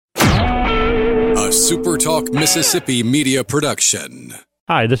SuperTalk Mississippi media production.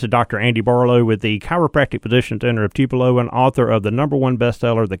 Hi, this is Dr. Andy Barlow with the Chiropractic Physician Center of Tupelo and author of the #1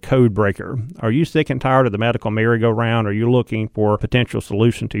 bestseller, The Code Breaker. Are you sick and tired of the medical merry-go-round? Are you looking for a potential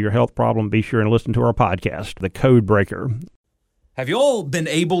solution to your health problem? Be sure and listen to our podcast, The Code Breaker. Have you all been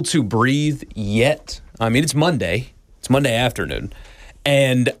able to breathe yet? I mean, it's Monday. It's Monday afternoon.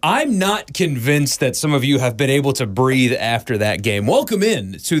 And I'm not convinced that some of you have been able to breathe after that game. Welcome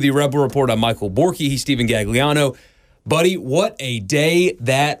in to the Rebel Report. I'm Michael Borky. He's Stephen Gagliano. Buddy, what a day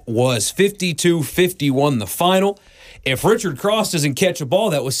that was. 52-51 the final. If Richard Cross doesn't catch a ball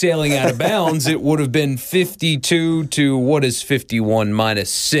that was sailing out of bounds, it would have been 52 to, what is 51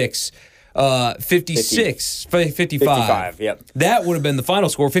 minus 6? 56, 55. Yep. That would have been the final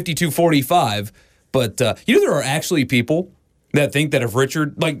score, 52-45. But, there are actually people that think that if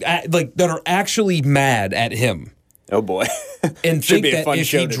Richard, that are actually mad at him. Oh, boy. And think that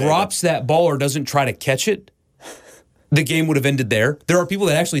if he drops that ball or doesn't try to catch it, the game would have ended there. There are people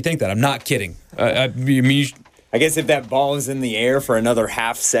that actually think that. I'm not kidding. I guess if that ball is in the air for another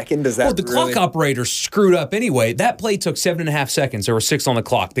half second, does that Well, the clock operator screwed up anyway. That play took 7.5 seconds. There were 6 on the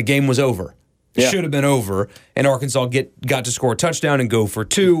clock. The game was over. It should have been over. And Arkansas got to score a touchdown and go for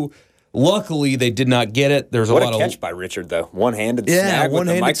 2. Luckily, they did not get it. There's what a catch by Richard, though. One-handed snag with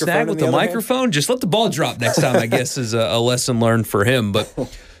the microphone. With the microphone. Just let the ball drop next time, I guess, is a lesson learned for him. But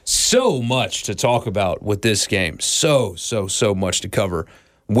so much to talk about with this game. So much to cover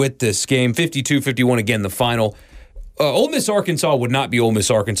with this game. 52-51 again, the final. Ole Miss Arkansas would not be Ole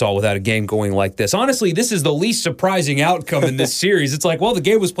Miss Arkansas without a game going like this. Honestly, this is the least surprising outcome in this series. It's like, well, the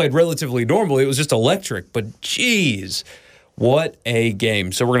game was played relatively normally. It was just electric. But, geez, what a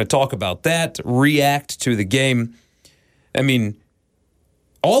game. So we're going to talk about that, react to the game. I mean,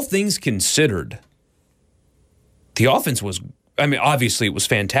 all things considered, the offense was, obviously it was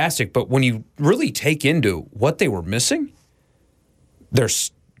fantastic, but when you really take into what they were missing, their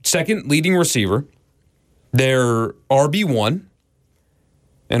second leading receiver, their RB1,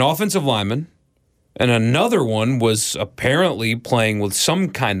 an offensive lineman, and another one was apparently playing with some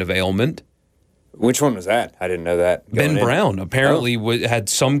kind of ailment. Which one was that? I didn't know that. Ben Brown apparently had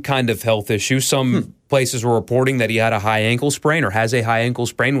some kind of health issue. Some places were reporting that he had a high ankle sprain or has a high ankle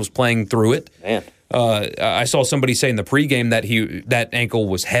sprain, was playing through it. Man. I saw somebody say in the pregame that ankle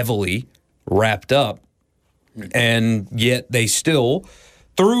was heavily wrapped up, and yet they still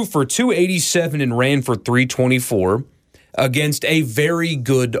threw for 287 and ran for 324 against a very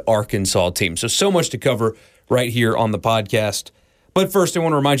good Arkansas team. So much to cover right here on the podcast. But first, I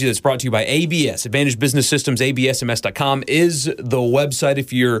want to remind you that it's brought to you by ABS. Advantage Business Systems, absms.com is the website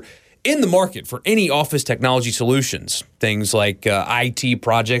if you're in the market for any office technology solutions. Things like IT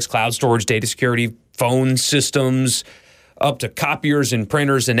projects, cloud storage, data security, phone systems, up to copiers and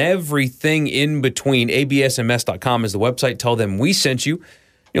printers and everything in between. absms.com is the website. Tell them we sent you.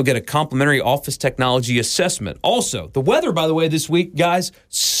 You'll get a complimentary office technology assessment. Also, the weather, by the way, this week, guys,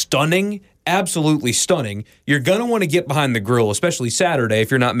 stunning. Absolutely stunning. You're going to want to get behind the grill, especially Saturday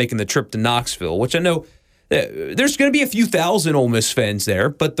if you're not making the trip to Knoxville, which I know there's going to be a few thousand Ole Miss fans there,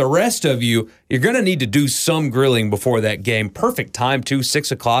 but the rest of you, you're going to need to do some grilling before that game. Perfect time, too,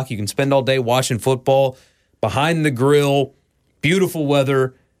 6 o'clock. You can spend all day watching football behind the grill. Beautiful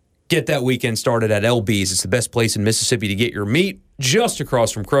weather. Get that weekend started at LB's. It's the best place in Mississippi to get your meat, just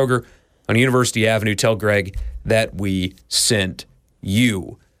across from Kroger on University Avenue. Tell Greg that we sent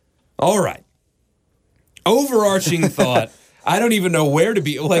you. All right. Overarching thought. I don't even know where to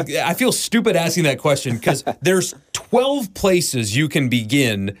be. I feel stupid asking that question because there's 12 places you can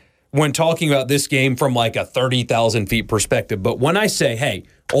begin when talking about this game from like a 30,000 feet perspective. But when I say, hey,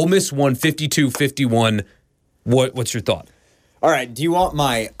 Ole Miss won 52-51, what's your thought? All right. Do you want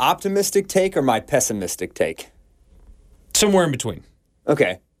my optimistic take or my pessimistic take? Somewhere in between.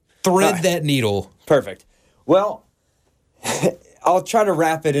 Okay. Thread that needle. Perfect. Well, I'll try to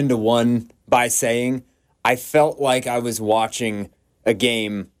wrap it into one by saying I felt like I was watching a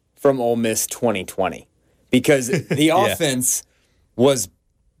game from Ole Miss 2020 because the offense was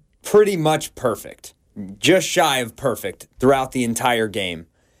pretty much perfect, just shy of perfect throughout the entire game.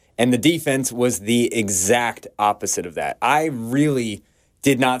 And the defense was the exact opposite of that. I really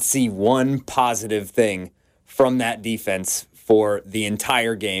did not see one positive thing from that defense for the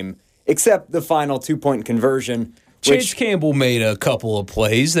entire game, except the final 2-point conversion. Chase Campbell made a couple of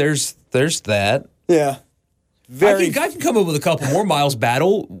plays. There's that. Yeah. I can come up with a couple more. Miles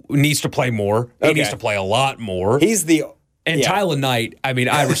Battle needs to play more. He needs to play a lot more. He's the And Yeah. Tyler Knight, I mean,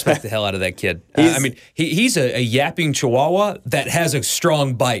 I respect the hell out of that kid. I mean, he's a yapping chihuahua that has a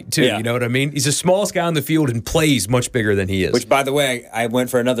strong bite, too. Yeah. You know what I mean? He's the smallest guy on the field and plays much bigger than he is. Which, by the way, I went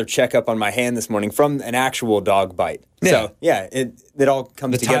for another checkup on my hand this morning from an actual dog bite. Yeah. So, yeah, it all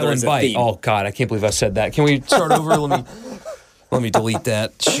comes the together Tylen as a bite. theme. Oh, God, I can't believe I said that. Can we start over? Let me delete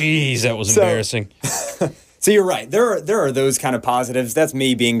that. Jeez, that was embarrassing. So you're right. There are those kind of positives. That's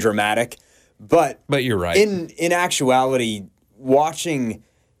me being dramatic. But you're right. In actuality, watching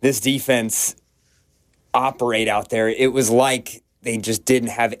this defense operate out there, it was like they just didn't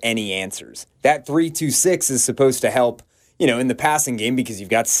have any answers. That 3-2-6 is supposed to help, in the passing game because you've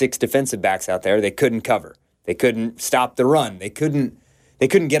got 6 defensive backs out there. They couldn't cover. They couldn't stop the run. They couldn't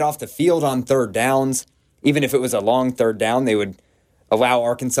get off the field on third downs. Even if it was a long third down, they would allow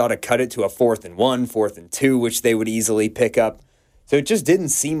Arkansas to cut it to a 4th and 1, 4th and 2, which they would easily pick up. So it just didn't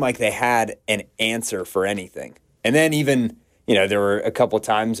seem like they had an answer for anything. And then even, there were a couple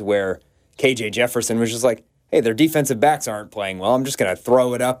times where KJ Jefferson was just like, hey, their defensive backs aren't playing well. I'm just going to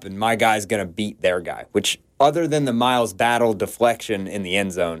throw it up and my guy's going to beat their guy, which other than the Miles Battle deflection in the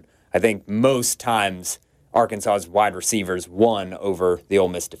end zone, I think most times Arkansas's wide receivers won over the Ole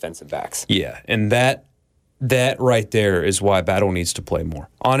Miss defensive backs. Yeah, and that right there is why Battle needs to play more.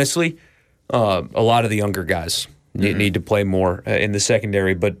 Honestly, a lot of the younger guys need to play more in the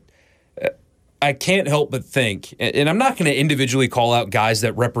secondary, but I can't help but think, and I'm not going to individually call out guys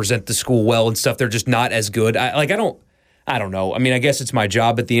that represent the school well and stuff. They're just not as good. I don't know. I mean, I guess it's my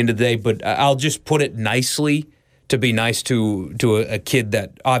job at the end of the day, but I'll just put it nicely to be nice to a kid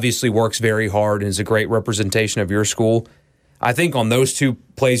that obviously works very hard and is a great representation of your school. I think on those 2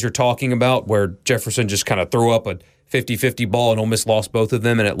 plays you're talking about where Jefferson just kind of threw up a 50-50 ball and Ole Miss lost both of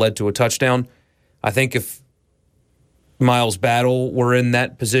them and it led to a touchdown, I think if Miles Battle were in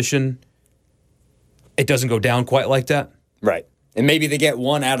that position, it doesn't go down quite like that. Right. And maybe they get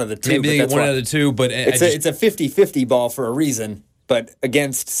 1 out of the 2. Maybe they get 1 out of the 2, but it's a 50-50 ball for a reason. But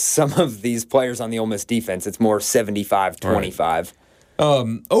against some of these players on the Ole Miss defense, it's more 75-25.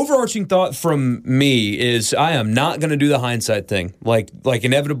 Overarching thought from me is I am not going to do the hindsight thing like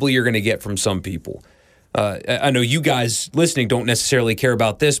inevitably you're going to get from some people. I know you guys listening don't necessarily care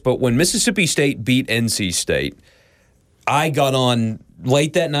about this, but when Mississippi State beat NC State, I got on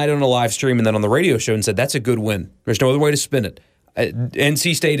late that night on a live stream and then on the radio show and said, that's a good win. There's no other way to spin it.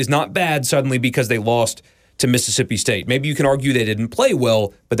 NC State is not bad suddenly because they lost to Mississippi State. Maybe you can argue they didn't play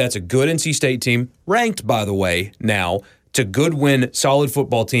well, but that's a good NC State team, ranked, by the way, now. It's a good win, solid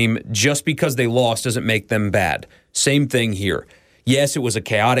football team. Just because they lost doesn't make them bad. Same thing here. Yes, it was a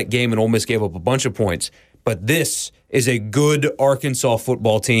chaotic game and Ole Miss gave up a bunch of points, but this is a good Arkansas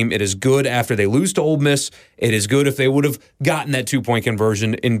football team. It is good after they lose to Ole Miss. It is good if they would have gotten that 2-point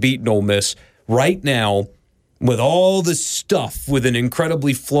conversion and beaten Ole Miss. Right now, with all the stuff with an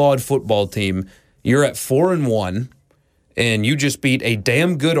incredibly flawed football team, you're at 4-1, and you just beat a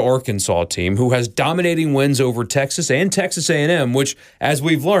damn good Arkansas team who has dominating wins over Texas and Texas A&M, which, as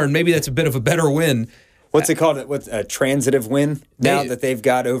we've learned, maybe that's a bit of a better win. What's it called? What's a transitive win now that they've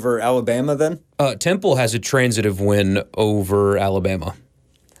got over Alabama then? Temple has a transitive win over Alabama.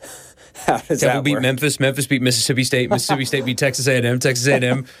 How does Temple that beat work? Memphis beat Mississippi State, Mississippi State beat Texas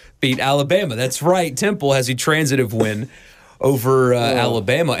A&M beat Alabama. That's right. Temple has a transitive win over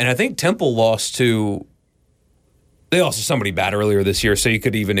Alabama. And I think Temple lost to somebody bad earlier this year, so you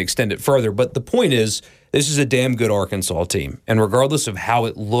could even extend it further. But the point is, this is a damn good Arkansas team. And regardless of how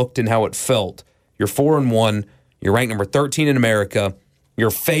it looked and how it felt, you're 4-1. You're ranked number 13 in America. You're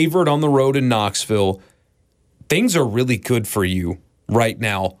favored on the road in Knoxville. Things are really good for you right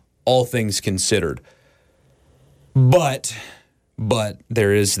now, all things considered. But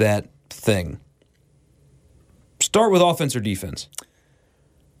there is that thing. Start with offense or defense?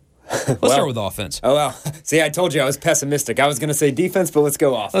 Let's start with offense. Oh, well. See, I told you I was pessimistic. I was going to say defense, but let's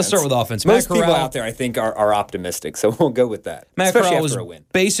go offense. Let's start with offense. Most Matt people Corral, out there, I think, are optimistic, so we'll go with that. Matt especially Corral after was a win.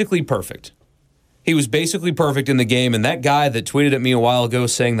 basically perfect. He was basically perfect in the game, and that guy that tweeted at me a while ago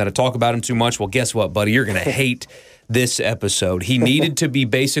saying that I talk about him too much, well, guess what, buddy? You're going to hate this episode. He needed to be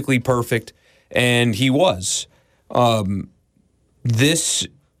basically perfect, and he was. This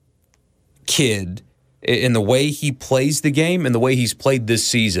kid, in the way he plays the game and the way he's played this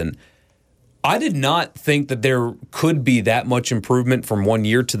season, I did not think that there could be that much improvement from one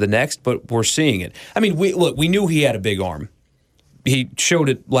year to the next, but we're seeing it. I mean, we knew he had a big arm. He showed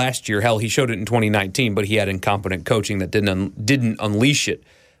it last year. Hell, he showed it in 2019, but he had incompetent coaching that didn't unleash it.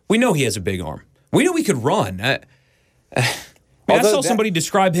 We know he has a big arm. We know he could run. I saw somebody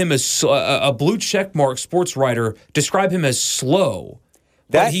describe him as a blue checkmark sports writer describe him as slow.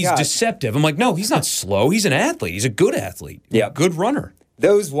 But he's deceptive. I'm like, no, he's not slow. He's an athlete. He's a good athlete. Yeah. Good runner.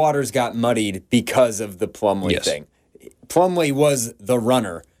 Those waters got muddied because of the Plumlee thing. Plumlee was the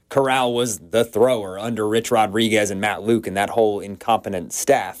runner. Corral was the thrower under Rich Rodriguez and Matt Luke and that whole incompetent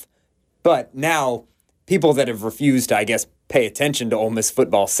staff. But now, people that have refused to, I guess, pay attention to Ole Miss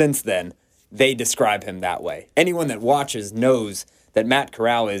football since then, they describe him that way. Anyone that watches knows that Matt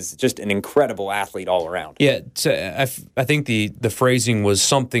Corral is just an incredible athlete all around. Yeah, I think the phrasing was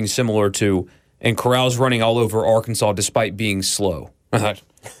something similar to, and Corral's running all over Arkansas despite being slow. I thought,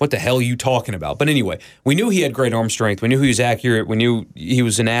 what the hell are you talking about? But anyway, we knew he had great arm strength. We knew he was accurate. We knew he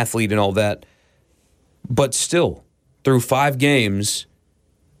was an athlete and all that. But still, through 5 games,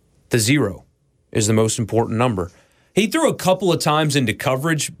 the 0 is the most important number. He threw a couple of times into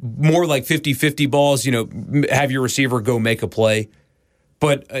coverage, more like 50-50 balls, have your receiver go make a play.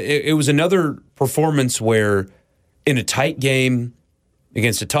 But it was another performance where in a tight game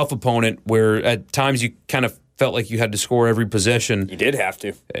against a tough opponent where at times you kind of felt like you had to score every possession. You did have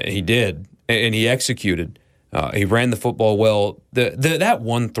to. He did, and he executed. He ran the football well. That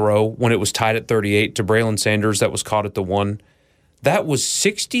one throw when it was tied at 38 to Braylon Sanders that was caught at the 1, that was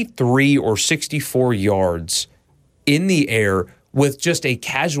 63 or 64 yards in the air with just a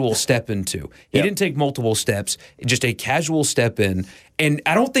casual step into. He didn't take multiple steps, just a casual step in. And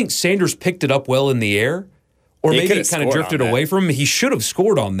I don't think Sanders picked it up well in the air, or maybe it kind of drifted away from him. He should have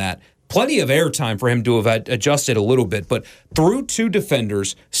scored on that. Plenty of airtime for him to have adjusted a little bit, but through 2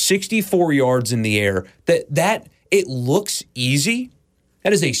 defenders, 64 yards in the air, that it looks easy.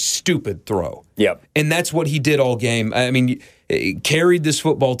 That is a stupid throw. Yep. And that's what he did all game. I mean, carried this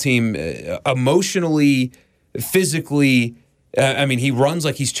football team emotionally, physically. He runs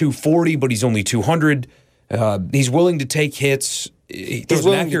like he's 240, but he's only 200. He's willing to take hits. He's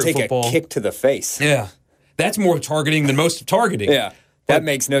willing to take a kick to the face. Yeah. That's more targeting than most of targeting. Yeah. That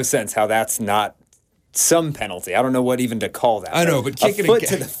makes no sense how that's not some penalty. I don't know what even to call that. I know, but kicking a foot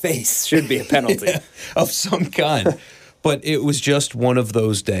to the face should be a penalty. Of some kind. But it was just one of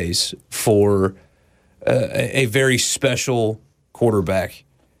those days for a very special quarterback.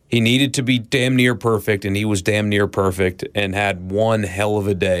 He needed to be damn near perfect, and he was damn near perfect and had one hell of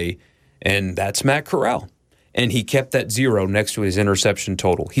a day, and that's Matt Corral. And he kept that 0 next to his interception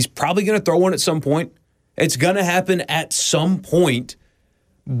total. He's probably going to throw one at some point. It's going to happen at some point,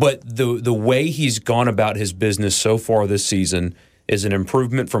 but the way he's gone about his business so far this season is an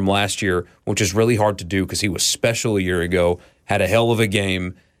improvement from last year, which is really hard to do because he was special a year ago, had a hell of a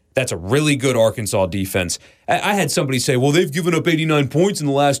game. That's a really good Arkansas defense. I had somebody say, well, they've given up 89 points in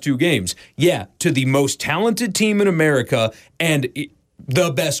the last 2 games. Yeah, to the most talented team in America and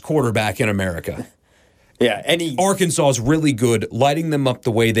the best quarterback in America. Yeah, Arkansas is really good. Lighting them up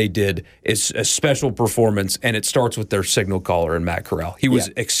the way they did is a special performance, and it starts with their signal caller and Matt Corral. He was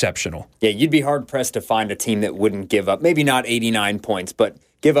exceptional. Yeah, you'd be hard-pressed to find a team that wouldn't give up, maybe not 89 points, but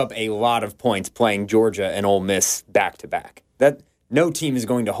give up a lot of points playing Georgia and Ole Miss back-to-back. No team is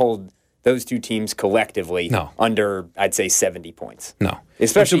going to hold those 2 teams collectively under, I'd say, 70 points. No.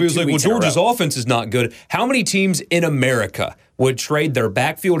 Especially he was like, well, Georgia's offense is not good. How many teams in America would trade their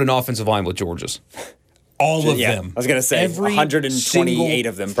backfield and offentive line with Georgia's? All of them. I was going to say, every 128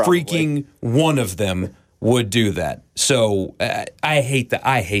 of them probably. Freaking one of them would do that. So I hate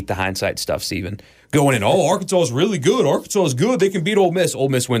the hindsight stuff, Steven. Going in, Arkansas is really good. Arkansas is good. They can beat Ole Miss. Ole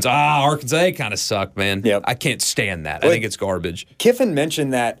Miss wins. Arkansas, they kind of suck, man. Yep. I can't stand that. I think it's garbage. Kiffin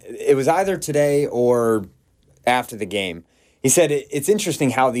mentioned that it was either today or after the game. He said it's interesting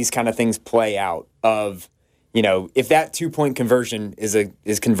how these kind of things play out of, if that 2-point conversion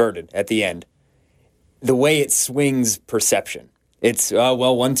is converted at the end, the way it swings perception. It's,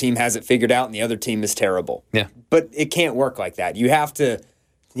 one team has it figured out and the other team is terrible. Yeah. But it can't work like that. You have to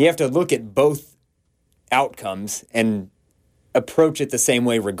look at both outcomes and approach it the same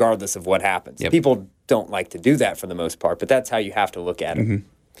way regardless of what happens. Yep. People don't like to do that for the most part, but that's how you have to look at it. Mm-hmm.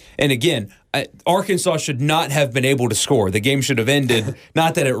 And again, Arkansas should not have been able to score. The game should have ended.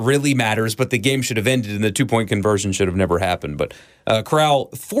 Not that it really matters, but the game should have ended and the 2-point conversion should have never happened. But Corral,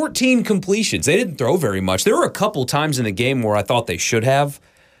 14 completions. They didn't throw very much. There were a couple times in the game where I thought they should have.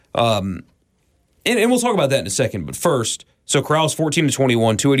 And we'll talk about that in a second. But first, so Corral's 14 to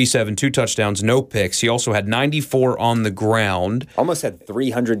 21, 287, 2 touchdowns, no picks. He also had 94 on the ground. Almost had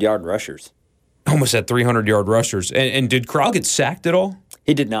 300-yard rushers. Almost had 300-yard rushers. And did Corral get sacked at all?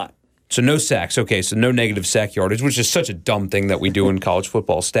 He did not. So no sacks. Okay, so no negative sack yardage, which is such a dumb thing that we do in college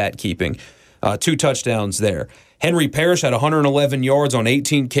football stat keeping. 2 touchdowns there. Henry Parrish had 111 yards on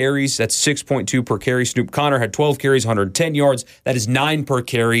 18 carries. That's 6.2 per carry. Snoop Connor had 12 carries, 110 yards. That is 9 per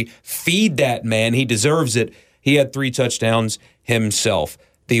carry. Feed that man. He deserves it. He had 3 touchdowns. himself.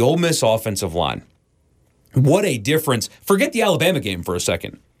 The Ole Miss offensive line. What a difference. Forget the Alabama game for a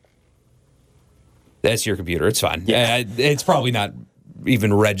second. That's your computer. It's fine. Yeah. It's probably not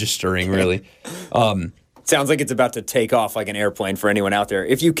even registering, really. Sounds like it's about to take off like an airplane for anyone out there,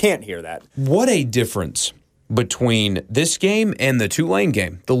 if you can't hear that. What a difference between this game and the Tulane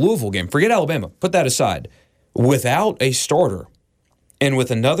game, the Louisville game. Forget Alabama. Put that aside. Without a starter and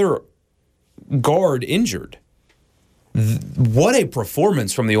with another guard injured, what a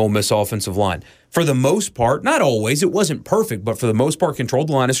performance from the Ole Miss offensive line. For the most part, not always, it wasn't perfect, but for the most part, controlled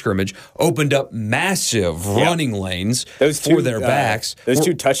the line of scrimmage, opened up massive running lanes for their backs. Those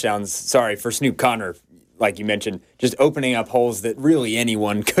 2 touchdowns, for Snoop Connor, like you mentioned, just opening up holes that really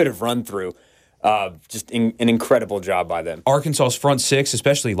anyone could have run through. Just an incredible job by them. Arkansas's front 6,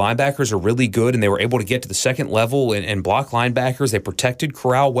 especially linebackers, are really good, and they were able to get to the second level and block linebackers. They protected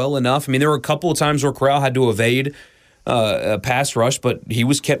Corral well enough. I mean, there were a couple of times where Corral had to evade a pass rush, but he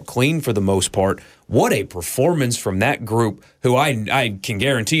was kept clean for the most part. What a performance from that group, who I can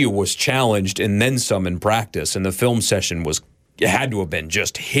guarantee you was challenged and then some in practice, and the film session had to have been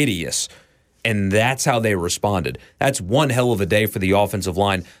just hideous. And that's how they responded. That's one hell of a day for the offensive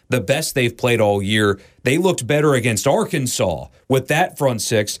line. The best they've played all year. They looked better against Arkansas with that front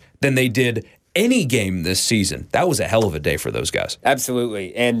 6 than they did any game this season. That was a hell of a day for those guys.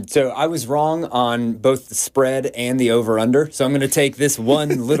 Absolutely. And so I was wrong on both the spread and the over-under. So I'm going to take this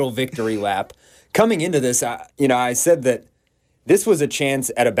one little victory lap. Coming into this, I said that this was a chance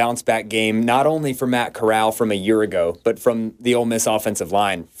at a bounce-back game, not only for Matt Corral from a year ago, but from the Ole Miss offensive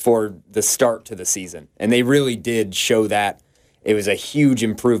line for the start to the season. And they really did show that. It was a huge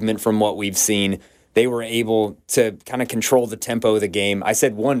improvement from what we've seen. They were able to kind of control the tempo of the game. I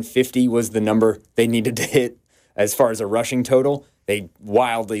said 150 was the number they needed to hit as far as a rushing total. They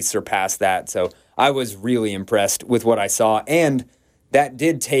wildly surpassed that. So I was really impressed with what I saw. And that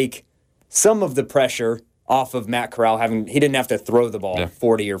did take some of the pressure off of Matt Corral. He didn't have to throw the ball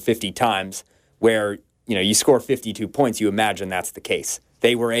 40 or 50 times where, you score 52 points, you imagine that's the case.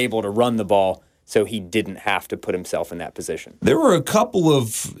 They were able to run the ball, so he didn't have to put himself in that position. There were a couple of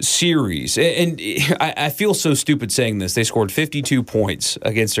series, and I feel so stupid saying this. They scored 52 points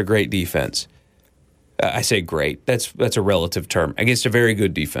against a great defense. I say great. That's a relative term. Against a very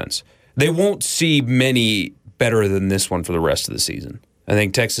good defense. They won't see many better than this one for the rest of the season. I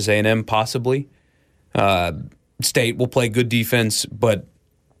think Texas A&M possibly. State will play good defense, but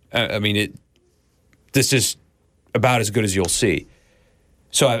this is about as good as you'll see.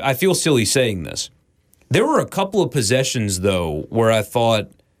 So I feel silly saying this. There were a couple of possessions, though, where I thought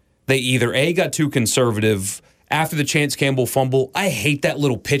they either A, got too conservative after the Chance Campbell fumble. I hate that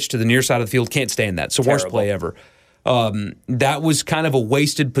little pitch to the near side of the field. Can't stand that. It's the worst play ever. That was kind of a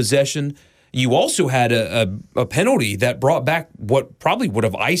wasted possession. You also had a penalty that brought back what probably would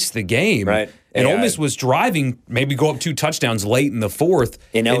have iced the game. Right. And Ole Miss was driving, maybe go up 2 touchdowns late in the fourth.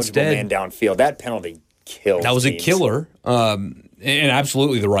 Ineligible man downfield. That penalty killed. That was teams. A killer, and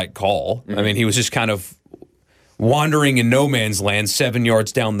absolutely the right call. Mm-hmm. I mean, he was just kind of wandering in no man's land 7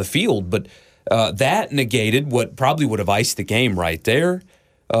 yards down the field. But that negated what probably would have iced the game right there.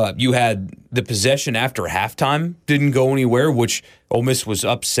 You had the possession after halftime didn't go anywhere, which Ole Miss was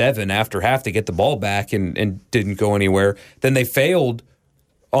up 7 after half to get the ball back and didn't go anywhere. Then they failed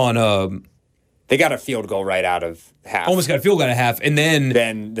on They got a field goal right out of half. Almost got a field goal out of half, and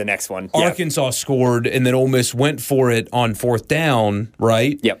then the next one. Arkansas scored, and then Ole Miss went for it on 4th down,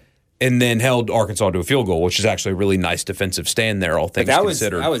 right? Yep. And then held Arkansas to a field goal, which is actually a really nice defensive stand there, all things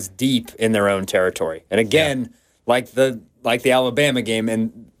considered. That was deep in their own territory. And again, like the Alabama game,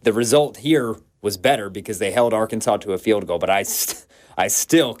 and the result here was better because they held Arkansas to a field goal. But I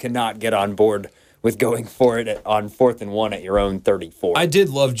still cannot get on board with going for it on 4th and 1 at your own 34. I did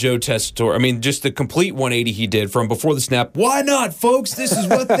love Joe Tessitore. I mean, just the complete 180 he did from before the snap. Why not, folks? This is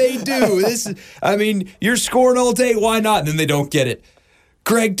what they do. You're scoring all day. Why not? And then they don't get it.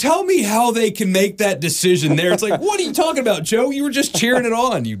 Greg, tell me how they can make that decision there. It's like, what are you talking about, Joe? You were just cheering it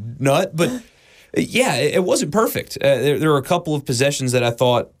on, you nut. But, yeah, it wasn't perfect. There were a couple of possessions that I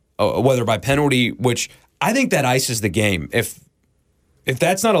thought, whether by penalty, which I think that ices the game. If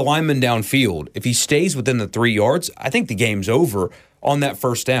that's not a lineman downfield, if he stays within the 3 yards, I think the game's over on that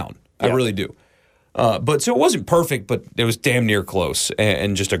first down. I really do. But so it wasn't perfect, but it was damn near close.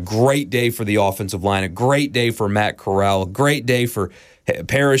 And just a great day for the offensive line, a great day for Matt Corral, a great day for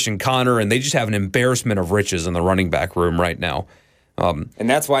Parrish and Connor, and they just have an embarrassment of riches in the running back room right now. And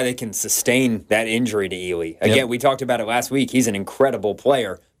that's why they can sustain that injury to Ely. Again, we talked about it last week. He's an incredible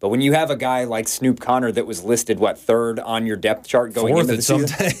player. But when you have a guy like Snoop Connor that was listed, third on your depth chart going into the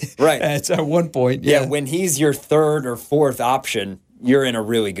season? Right. That's at one point. Yeah, when he's your third or fourth option, you're in a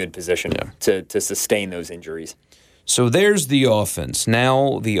really good position to sustain those injuries. So there's the offense.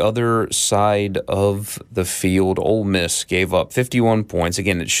 Now the other side of the field, Ole Miss gave up 51 points.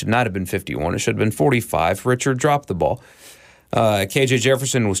 Again, it should not have been 51. It should have been 45. Richard dropped the ball. KJ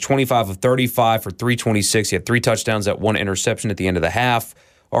Jefferson was 25 of 35 for 326. He had 3 touchdowns, that 1 interception at the end of the half.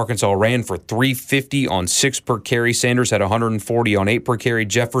 Arkansas ran for 350 on 6 per carry. Sanders had 140 on 8 per carry.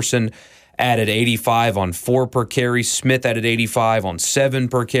 Jefferson added 85 on 4 per carry. Smith added 85 on 7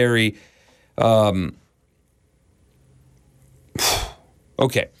 per carry.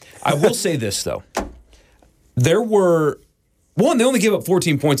 Okay. I will say this, though. They only gave up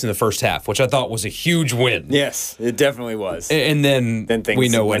 14 points in the first half, which I thought was a huge win. Yes, it definitely was. And then we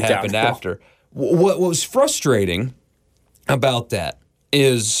know what happened after. What was frustrating about that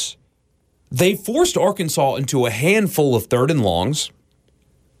is they forced Arkansas into a handful of 3rd and longs,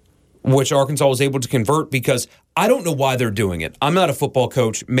 which Arkansas was able to convert because I don't know why they're doing it. I'm not a football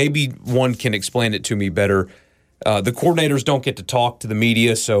coach. Maybe one can explain it to me better. The coordinators don't get to talk to the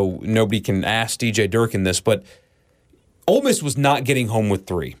media, so nobody can ask DJ Durkin this, but Ole Miss was not getting home with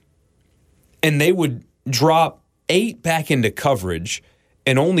 3. And they would drop 8 back into coverage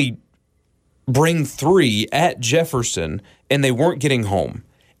and only bring 3 at Jefferson, and they weren't getting home.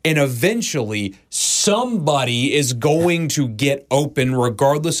 And eventually, somebody is going to get open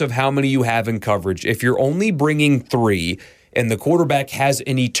regardless of how many you have in coverage. If you're only bringing 3 and the quarterback has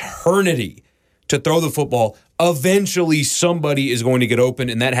an eternity to throw the football, eventually somebody is going to get open,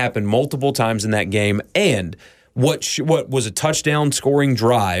 and that happened multiple times in that game. And what was a touchdown scoring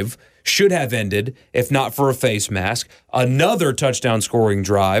drive should have ended if not for a face mask. Another touchdown scoring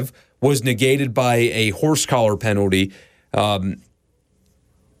drive was negated by a horse collar penalty.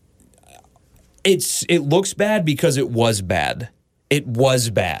 It looks bad because it was bad. It was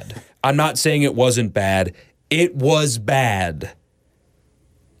bad. I'm not saying it wasn't bad. It was bad.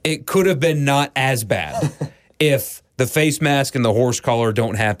 It could have been not as bad if the face mask and the horse collar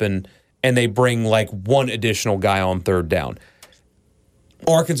don't happen and they bring like 1 additional guy on 3rd down.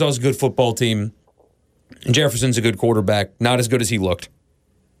 Arkansas is a good football team. Jefferson's a good quarterback. Not as good as he looked.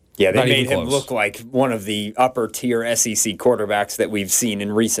 Yeah, they made him look like one of the upper-tier SEC quarterbacks that we've seen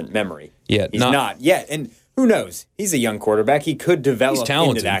in recent memory. Yeah, He's not yet. And who knows? He's a young quarterback. He could develop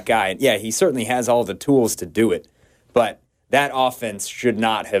into that guy. Yeah, he certainly has all the tools to do it. But that offense should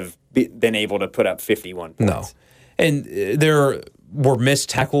not have been able to put up 51 points. No. And there were missed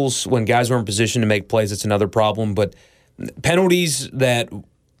tackles when guys were in position to make plays. It's another problem. But penalties that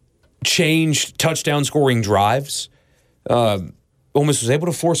changed touchdown scoring drives, Ole Miss was able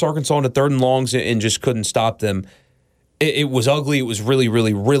to force Arkansas into 3rd and longs and just couldn't stop them. It was ugly. It was really,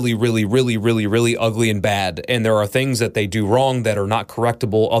 really, really, really, really, really, really ugly and bad. And there are things that they do wrong that are not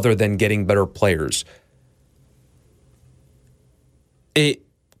correctable other than getting better players. It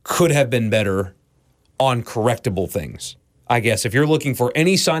could have been better on correctable things. I guess if you're looking for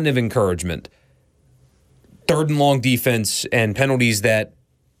any sign of encouragement, 3rd and long defense and penalties that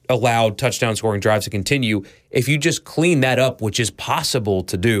allowed touchdown scoring drives to continue, if you just clean that up, which is possible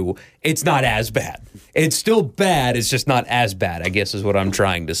to do, it's not as bad. It's still bad, it's just not as bad, I guess is what I'm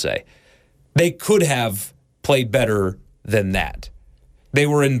trying to say. They could have played better than that. They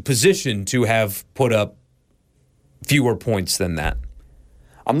were in position to have put up fewer points than that.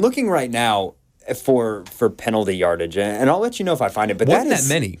 I'm looking right now for penalty yardage, and I'll let you know if I find it. But wasn't that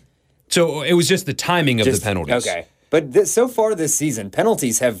many? So it was just the timing of the penalties. Okay. But so far this season,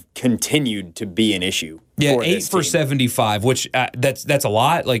 penalties have continued to be an issue. Yeah, 8 for 75, which that's a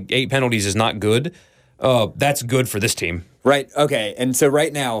lot. Like 8 penalties is not good. That's good for this team. Right. Okay. And so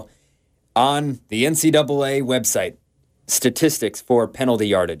right now, on the NCAA website, statistics for penalty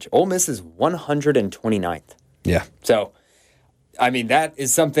yardage, Ole Miss is 129th. Yeah. So, I mean, that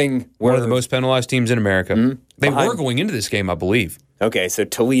is something where one of the most penalized teams in America. Mm-hmm. They were going into this game, I believe. Okay, so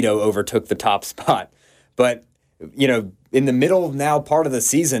Toledo overtook the top spot. But, you know, in the middle now part of the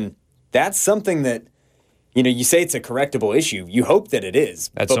season, that's something that, you know, you say it's a correctable issue. You hope that it is.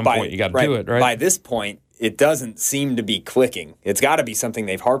 At some point, you got to do it, right? By this point, it doesn't seem to be clicking. It's got to be something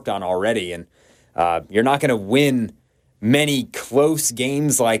they've harped on already. And you're not going to win many close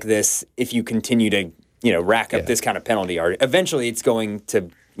games like this if you continue to, you know, rack up this kind of penalty yardage. Eventually, it's going to,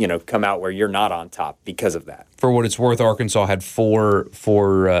 you know, come out where you're not on top because of that. For what it's worth, Arkansas had 4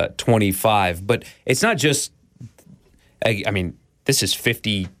 for 25. But it's not just, I mean, this is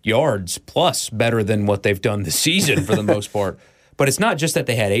 50 yards plus better than what they've done this season for the most part. But it's not just that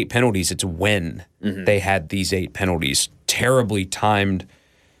they had 8 penalties, it's when they had these 8 penalties. Terribly timed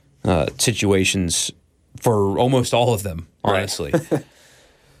situations for almost all of them, honestly. Right.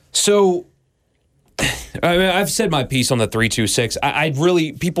 So, I mean, I've said my piece on the 3-2-6. I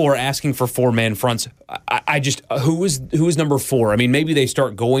really, people are asking for 4-man fronts. I just, who is number 4? I mean, maybe they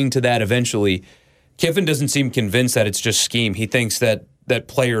start going to that eventually. Kiffin doesn't seem convinced that it's just scheme. He thinks that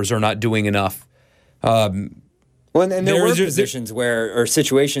players are not doing enough. Well, and there were positions or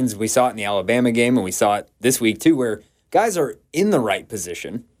situations, we saw it in the Alabama game, and we saw it this week too, where guys are in the right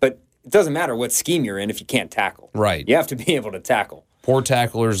position, but it doesn't matter what scheme you're in if you can't tackle. Right. You have to be able to tackle. Poor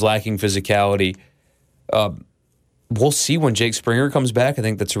tacklers, lacking physicality. We'll see when Jake Springer comes back. I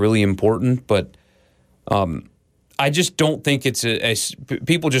think that's really important, but I just don't think it's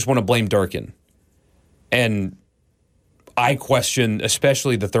people just want to blame Durkin. And I question,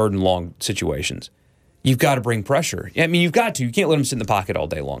 especially the 3rd and long situations. You've got to bring pressure. I mean, you've got to. You can't let him sit in the pocket all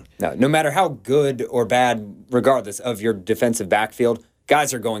day long. No matter how good or bad, regardless of your defensive backfield,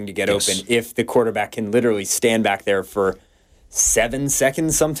 guys are going to get open if the quarterback can literally stand back there for 7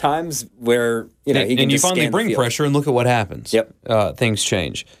 seconds sometimes where, he can and you just finally bring pressure and look at what happens. Yep. Things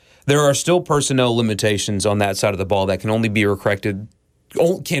change. There are still personnel limitations on that side of the ball that can only be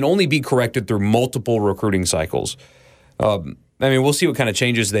corrected through multiple recruiting cycles. I mean, we'll see what kind of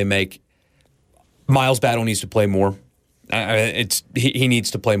changes they make. Miles Battle needs to play more. He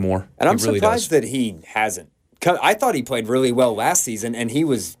needs to play more. And I'm surprised that he hasn't. I thought he played really well last season, and he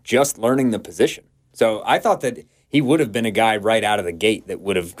was just learning the position. So I thought that he would have been a guy right out of the gate that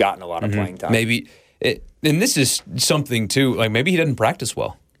would have gotten a lot of playing time. Maybe, and this is something too, like maybe he doesn't practice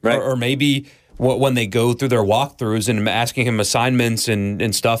well. Right. Or maybe when they go through their walkthroughs and asking him assignments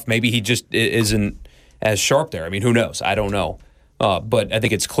and stuff, maybe he just isn't as sharp there. I mean, who knows? I don't know. But I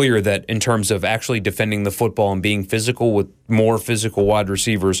think it's clear that in terms of actually defending the football and being physical with more physical wide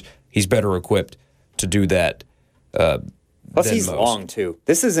receivers, he's better equipped to do that. Plus, he's long, too.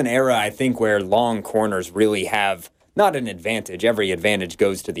 This is an era, I think, where long corners really have not an advantage. Every advantage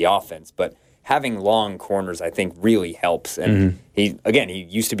goes to the offense, but having long corners, I think, really helps. And he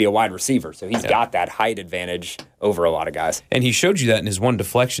used to be a wide receiver, so he's got that height advantage over a lot of guys. And he showed you that in his one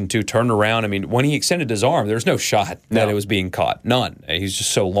deflection, too, turned around. I mean, when he extended his arm, there was no shot that it was being caught. None. He's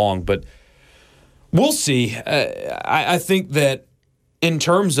just so long. But we'll see. I think that in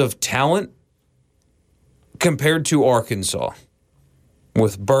terms of talent, compared to Arkansas,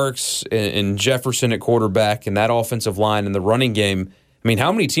 with Burks and Jefferson at quarterback and that offensive line and the running game, I mean,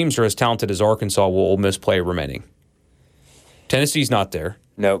 how many teams are as talented as Arkansas will Ole Miss play remaining? Tennessee's not there.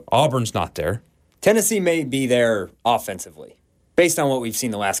 Nope. Auburn's not there. Tennessee may be there offensively, based on what we've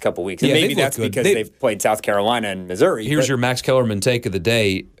seen the last couple of weeks. And maybe that's because they've played South Carolina and Missouri. Here's your Max Kellerman take of the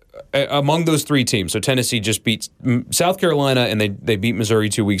day. Among those 3 teams, so Tennessee just beat South Carolina and they beat Missouri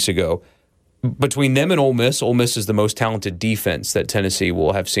 2 weeks ago. Between them and Ole Miss is the most talented defense that Tennessee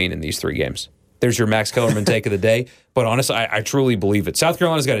will have seen in these 3 games. There's your Max Kellerman take of the day. But honestly, I truly believe it. South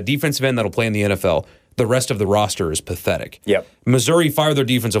Carolina's got a defensive end that'll play in the NFL. The rest of the roster is pathetic. Yep. Missouri fired their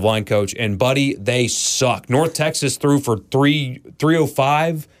defensive line coach, and, buddy, they suck. North Texas threw for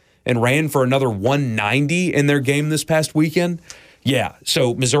 305 and ran for another 190 in their game this past weekend. Yeah,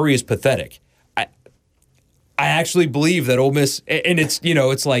 so Missouri is pathetic. I actually believe that Ole Miss, and it's,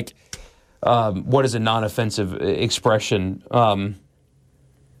 it's like, what is a non-offensive expression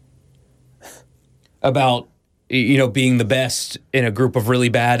about being the best in a group of really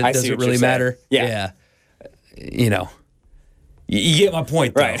bad? It doesn't really matter. Yeah. You get my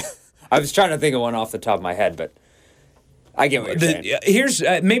point, though. Right. I was trying to think of one off the top of my head, but I get what you're saying. Here's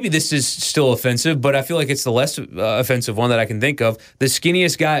maybe this is still offensive, but I feel like it's the less offensive one that I can think of. The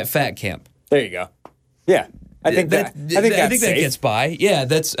skinniest guy at fat camp. There you go. Yeah. I think that gets by. Yeah,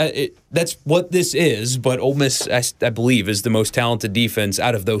 that's what this is. But Ole Miss, I believe, is the most talented defense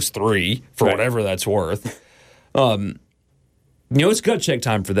out of those 3, for whatever that's worth. It's gut check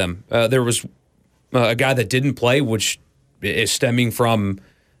time for them. There was a guy that didn't play, which is stemming from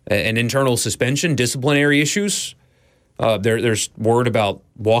an internal suspension, disciplinary issues. There's word about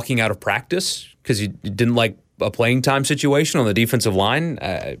walking out of practice because he didn't like a playing time situation on the defensive line.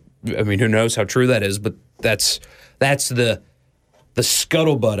 I mean, who knows how true that is, but that's the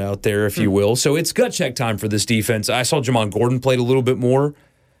scuttlebutt out there, if you will. So it's gut check time for this defense. I saw Jamon Gordon played a little bit more.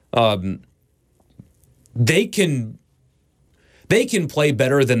 They can play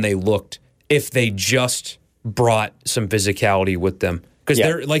better than they looked if they just brought some physicality with them. Because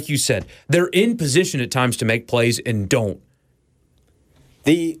they're, like you said, they're in position at times to make plays and don't.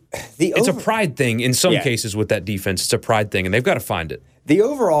 It's a pride thing in some cases with that defense. It's a pride thing, and they've got to find it. The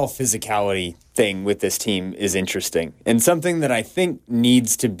overall physicality thing with this team is interesting and something that I think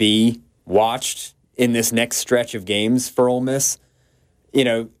needs to be watched in this next stretch of games for Ole Miss.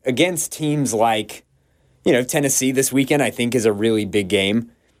 Against teams like, Tennessee this weekend, I think is a really big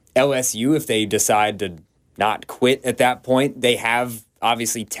game. LSU, if they decide to not quit at that point, they have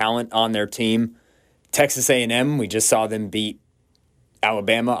obviously talent on their team. Texas A&M, we just saw them beat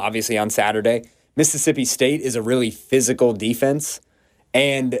Alabama, obviously on Saturday. Mississippi State is a really physical defense.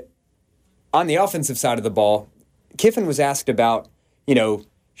 And on the offensive side of the ball, Kiffin was asked about,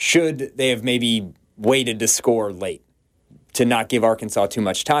 should they have maybe waited to score late to not give Arkansas too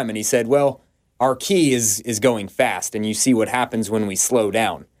much time? And he said, well, our key is going fast, and you see what happens when we slow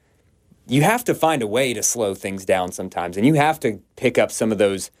down. You have to find a way to slow things down sometimes, and you have to pick up some of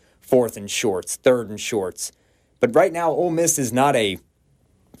those 4th and shorts, 3rd and shorts. But right now, Ole Miss is not a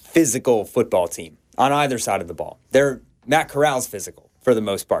physical football team on either side of the ball. Matt Corral's physical for the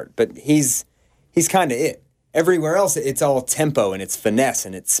most part, but he's kind of it. Everywhere else, it's all tempo and it's finesse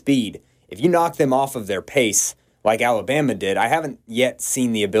and it's speed. If you knock them off of their pace like Alabama did, I haven't yet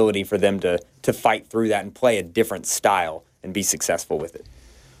seen the ability for them to fight through that and play a different style and be successful with it.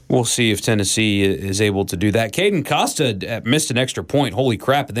 We'll see if Tennessee is able to do that. Caden Costa missed an extra point. Holy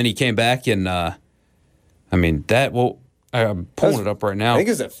crap. And then he came back and, I'm pulling it up right now. I think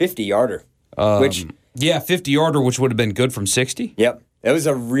it was a 50-yarder. 50-yarder, which would have been good from 60. Yep. It was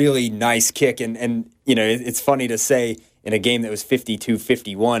a really nice kick. And it's funny to say in a game that was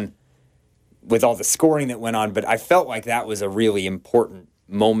 52-51 with all the scoring that went on, but I felt like that was a really important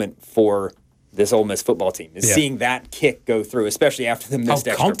moment for this Ole Miss football team, is seeing that kick go through, especially after the missed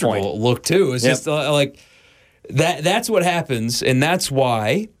extra point. How comfortable it looked, too. It's just like that's what happens, and that's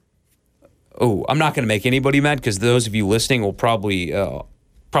why I'm not going to make anybody mad because those of you listening will probably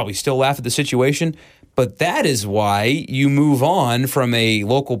still laugh at the situation, but that is why you move on from a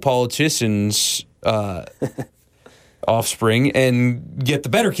local politician's offspring and get the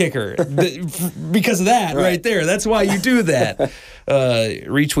better kicker because of that right there. That's why you do that.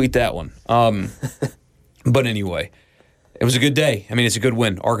 Retweet that one. But anyway, it was a good day. I mean, it's a good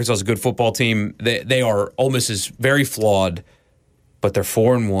win. Arkansas is a good football team. Ole Miss is very flawed, but they're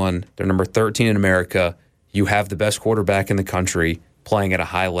 4-1. They're number 13 in America. You have the best quarterback in the country playing at a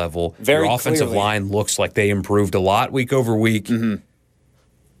high level. Your offensive line looks like they improved a lot week over week. Mm-hmm.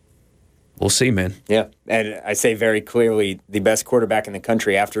 We'll see, man. Yeah, and I say very clearly the best quarterback in the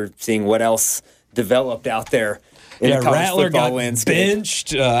country after seeing what else developed out there in the college Rattler football got landscape.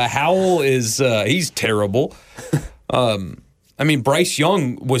 Benched. Howell he's terrible. Bryce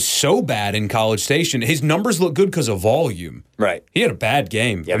Young was so bad in College Station. His numbers look good because of volume. Right. He had a bad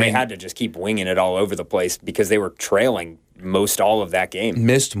game. Yeah, they had to just keep winging it all over the place because they were trailing most all of that game.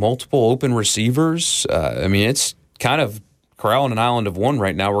 Missed multiple open receivers. It's kind of Corral on an island of one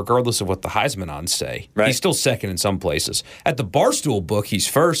right now, regardless of what the Heisman odds say. Right. He's still second in some places. At the Barstool book, he's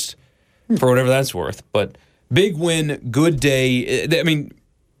first for whatever that's worth. But big win, good day.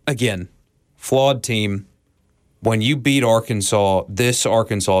 Again, flawed team. When you beat Arkansas, this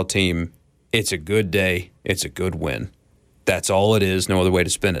Arkansas team, it's a good day. It's a good win. That's all it is. No other way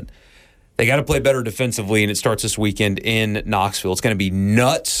to spin it. They got to play better defensively, and it starts this weekend in Knoxville. It's going to be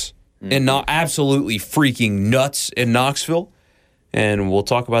nuts. And not absolutely freaking nuts in Knoxville. And we'll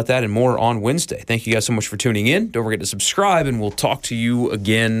talk about that and more on Wednesday. Thank you guys so much for tuning in. Don't forget to subscribe, and we'll talk to you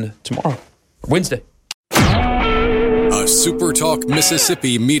again tomorrow, Wednesday. A SuperTalk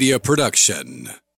Mississippi media production.